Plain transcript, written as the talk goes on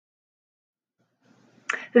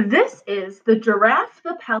This is The Giraffe,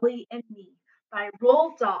 the Pelly, and Me by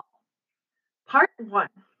Roald Dahl. Part 1.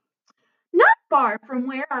 Not far from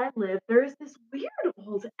where I live, there is this weird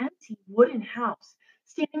old empty wooden house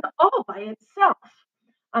standing all by itself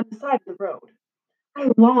on the side of the road. I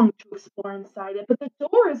long to explore inside it, but the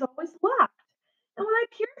door is always locked. And when I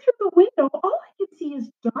peer through the window, all I can see is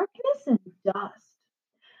darkness and dust.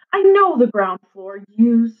 I know the ground floor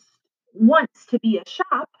used once to be a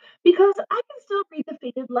shop because I can still read the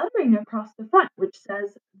faded lettering across the front, which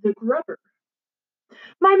says The Grubber.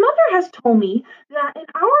 My mother has told me that in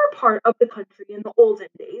our part of the country in the olden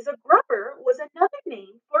days, a grubber was another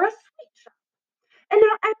name for a sweet shop. And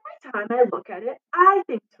now every time I look at it, I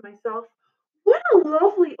think to myself, what a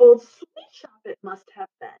lovely old sweet shop it must have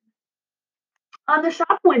been. On the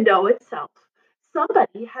shop window itself,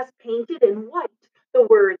 somebody has painted in white the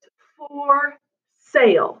words for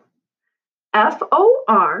sale.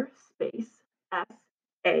 FOR space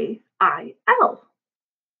SAIL.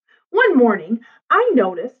 One morning, I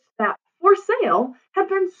noticed that for sale had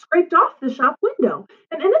been scraped off the shop window,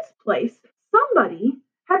 and in its place, somebody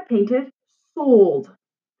had painted sold.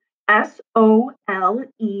 SOLED.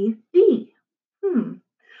 Hmm.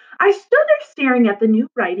 I stood there staring at the new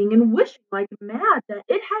writing and wishing like mad that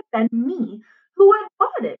it had been me who had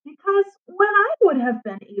bought it, because when I would have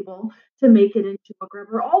been able to make it into a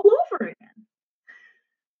grubber all over again.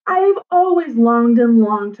 I've always longed and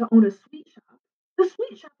longed to own a sweet shop. The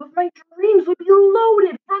sweet shop of my dreams would be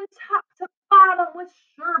loaded from top to bottom with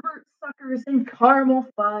sherbet suckers and caramel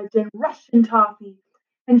fudge and Russian toffee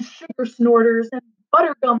and sugar snorters and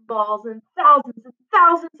buttergum balls and thousands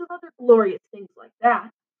of other glorious things like that.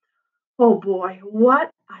 Oh boy,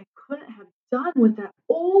 what I couldn't have done with that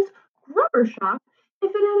old grubber shop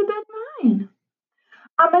if it had been mine.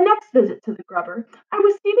 On my next visit to the grubber, I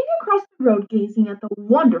was standing across the road gazing at the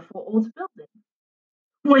wonderful old building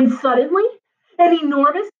when suddenly an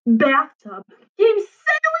enormous bathtub came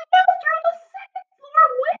sailing out through the second floor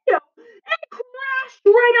window and crashed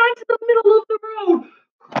right onto the middle of the road.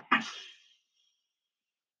 Crash!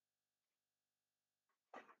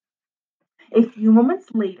 A few moments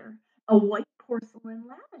later, a white porcelain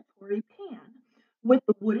lavatory pan with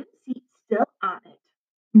the wooden seat still on it,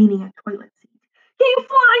 meaning a toilet seat, came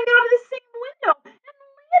flying out of the same window and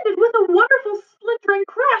landed with a wonderful splintering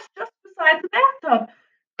crash just beside the bathtub.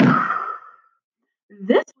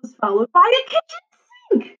 This was followed by a kitchen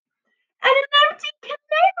sink and an empty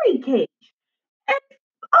canary cage and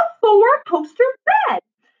a four-poster bed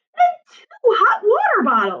and two hot water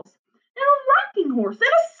bottles and a rocking horse and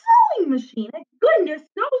a sewing machine and goodness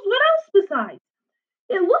knows what else besides.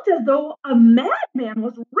 It looked as though a madman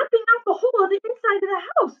was ripping out the whole of the inside of the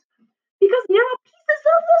house because now pieces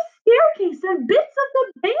of the staircase and bits of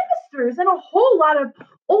the banisters and a whole lot of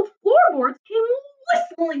old floorboards came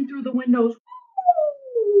whistling through the windows.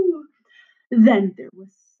 Ooh. Then there was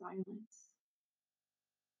silence.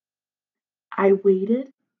 I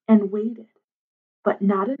waited and waited, but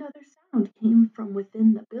not another sound came from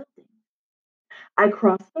within the building. I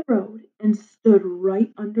crossed the road and stood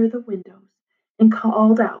right under the windows and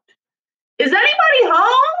called out, "Is anybody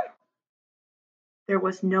home?" There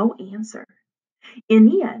was no answer. In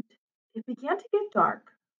the end, it began to get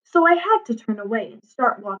dark, so I had to turn away and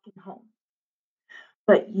start walking home.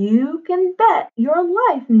 But you can bet your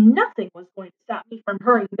life nothing was going to stop me from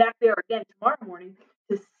hurrying back there again tomorrow morning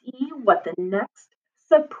to see what the next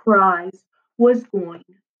surprise was going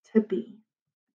to be.